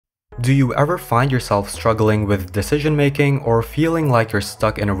Do you ever find yourself struggling with decision making or feeling like you're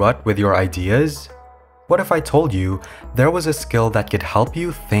stuck in a rut with your ideas? What if I told you there was a skill that could help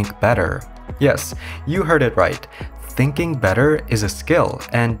you think better? Yes, you heard it right. Thinking better is a skill,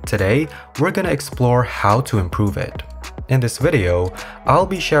 and today we're gonna explore how to improve it. In this video, I'll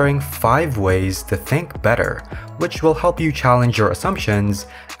be sharing 5 ways to think better, which will help you challenge your assumptions,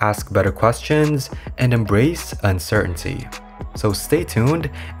 ask better questions, and embrace uncertainty. So stay tuned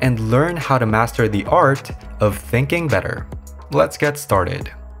and learn how to master the art of thinking better. Let's get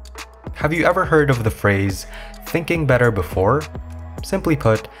started. Have you ever heard of the phrase, thinking better before? Simply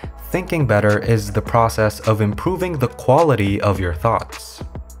put, thinking better is the process of improving the quality of your thoughts.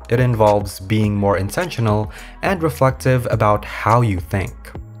 It involves being more intentional and reflective about how you think.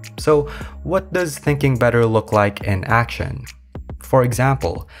 So, what does thinking better look like in action? For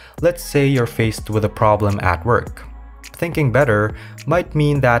example, let's say you're faced with a problem at work. Thinking better might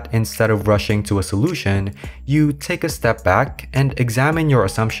mean that instead of rushing to a solution, you take a step back and examine your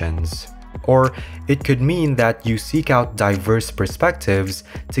assumptions. Or it could mean that you seek out diverse perspectives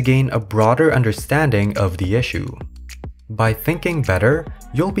to gain a broader understanding of the issue. By thinking better,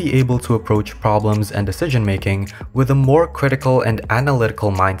 you'll be able to approach problems and decision-making with a more critical and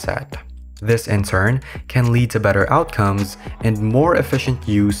analytical mindset. This, in turn, can lead to better outcomes and more efficient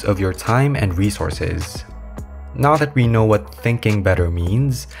use of your time and resources. Now that we know what thinking better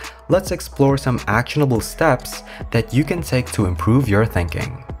means, let's explore some actionable steps that you can take to improve your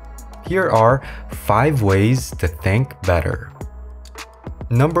thinking. Here are 5 ways to think better.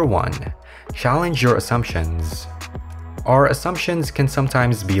 Number 1. Challenge your assumptions. Our assumptions can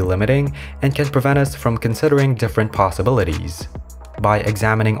sometimes be limiting and can prevent us from considering different possibilities. By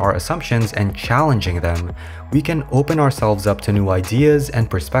examining our assumptions and challenging them, we can open ourselves up to new ideas and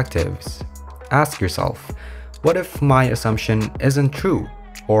perspectives. Ask yourself, what if my assumption isn't true?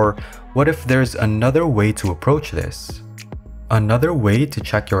 Or what if there's another way to approach this? Another way to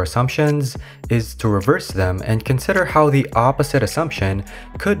check your assumptions is to reverse them and consider how the opposite assumption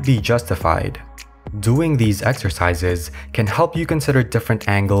could be justified. Doing these exercises can help you consider different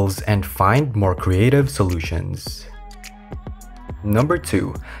angles and find more creative solutions. Number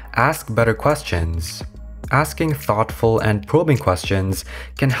 2. Ask better questions. Asking thoughtful and probing questions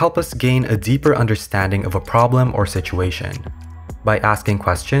can help us gain a deeper understanding of a problem or situation. By asking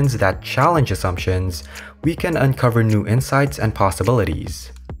questions that challenge assumptions, we can uncover new insights and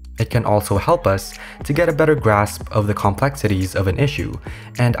possibilities. It can also help us to get a better grasp of the complexities of an issue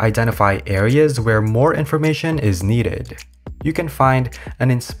and identify areas where more information is needed. You can find an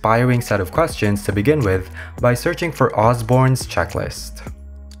inspiring set of questions to begin with by searching for Osborne's checklist.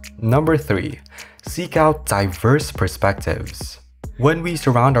 Number 3. Seek out diverse perspectives. When we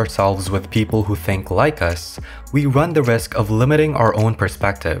surround ourselves with people who think like us, we run the risk of limiting our own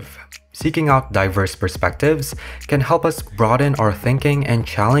perspective. Seeking out diverse perspectives can help us broaden our thinking and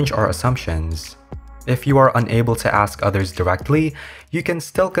challenge our assumptions. If you are unable to ask others directly, you can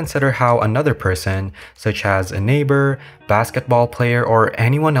still consider how another person, such as a neighbor, basketball player, or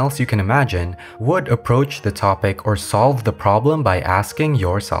anyone else you can imagine, would approach the topic or solve the problem by asking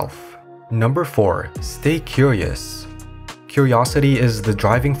yourself. Number 4. Stay curious. Curiosity is the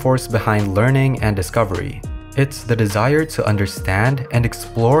driving force behind learning and discovery. It's the desire to understand and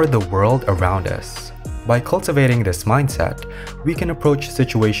explore the world around us. By cultivating this mindset, we can approach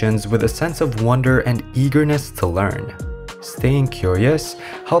situations with a sense of wonder and eagerness to learn. Staying curious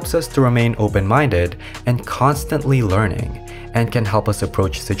helps us to remain open-minded and constantly learning, and can help us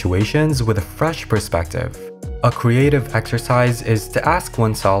approach situations with a fresh perspective. A creative exercise is to ask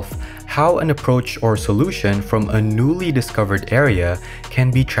oneself how an approach or solution from a newly discovered area can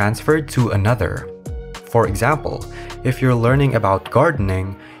be transferred to another. For example, if you're learning about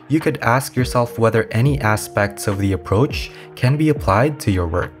gardening, you could ask yourself whether any aspects of the approach can be applied to your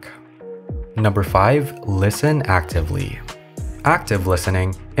work. Number 5. Listen actively. Active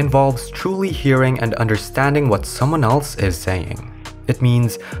listening involves truly hearing and understanding what someone else is saying. It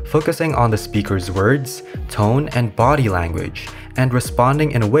means focusing on the speaker's words, tone, and body language, and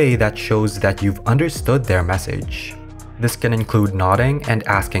responding in a way that shows that you've understood their message. This can include nodding and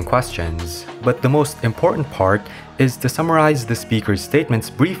asking questions, but the most important part is to summarize the speaker's statements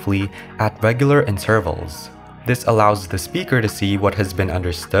briefly at regular intervals. This allows the speaker to see what has been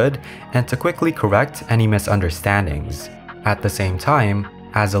understood and to quickly correct any misunderstandings. At the same time,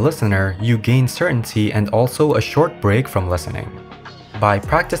 as a listener, you gain certainty and also a short break from listening. By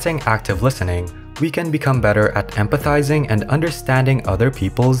practicing active listening, we can become better at empathizing and understanding other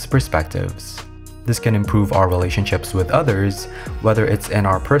people's perspectives. This can improve our relationships with others, whether it's in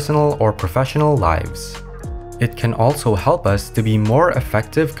our personal or professional lives. It can also help us to be more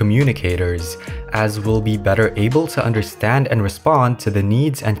effective communicators, as we'll be better able to understand and respond to the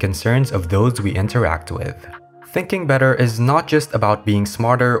needs and concerns of those we interact with. Thinking better is not just about being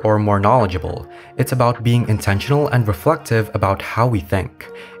smarter or more knowledgeable. It's about being intentional and reflective about how we think.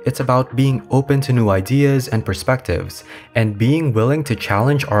 It's about being open to new ideas and perspectives, and being willing to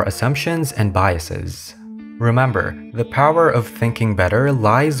challenge our assumptions and biases. Remember, the power of thinking better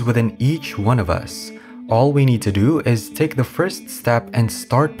lies within each one of us. All we need to do is take the first step and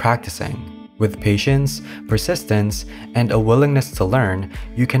start practicing. With patience, persistence, and a willingness to learn,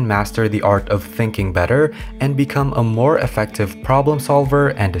 you can master the art of thinking better and become a more effective problem solver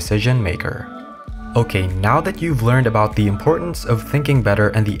and decision maker. Okay, now that you've learned about the importance of thinking better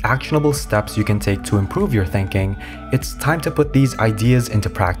and the actionable steps you can take to improve your thinking, it's time to put these ideas into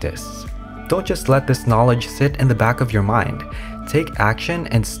practice. Don't just let this knowledge sit in the back of your mind. Take action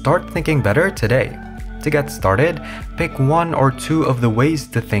and start thinking better today. To get started, pick one or two of the ways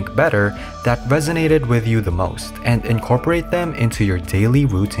to think better that resonated with you the most and incorporate them into your daily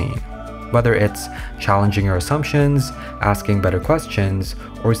routine. Whether it's challenging your assumptions, asking better questions,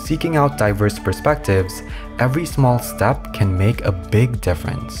 or seeking out diverse perspectives, every small step can make a big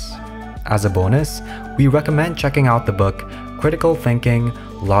difference. As a bonus, we recommend checking out the book Critical Thinking,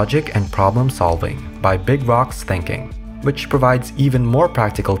 Logic and Problem Solving by Big Rocks Thinking, which provides even more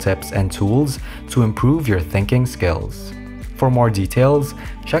practical tips and tools to improve your thinking skills. For more details,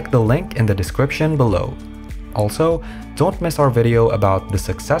 check the link in the description below. Also, don't miss our video about the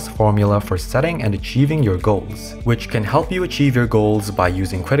success formula for setting and achieving your goals, which can help you achieve your goals by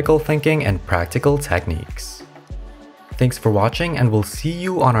using critical thinking and practical techniques. Thanks for watching, and we'll see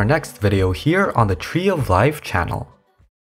you on our next video here on the Tree of Life channel.